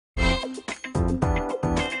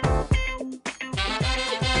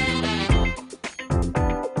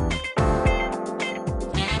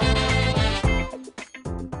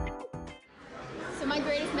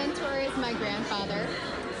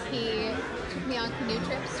me on canoe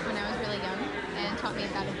trips when I was really young and taught me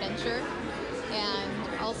about adventure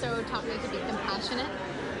and also taught me to be compassionate.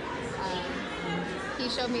 He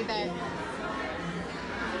showed me that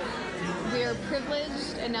we are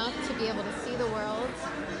privileged enough to be able to see the world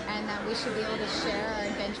and that we should be able to share our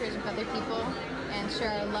adventures with other people and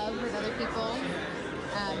share our love with other people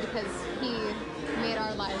because he made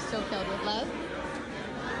our lives so filled with love.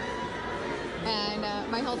 And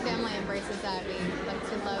my whole family embraces that. We like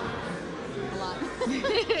to love a lot.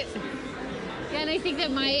 Yeah, and I think that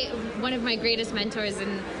one of my greatest mentors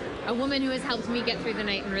and a woman who has helped me get through the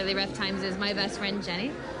night in really rough times is my best friend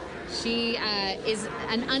Jenny. She is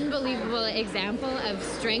an unbelievable example of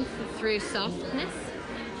strength through softness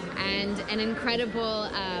and an incredible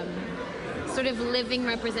sort of living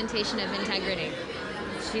representation of integrity.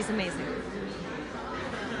 She's amazing.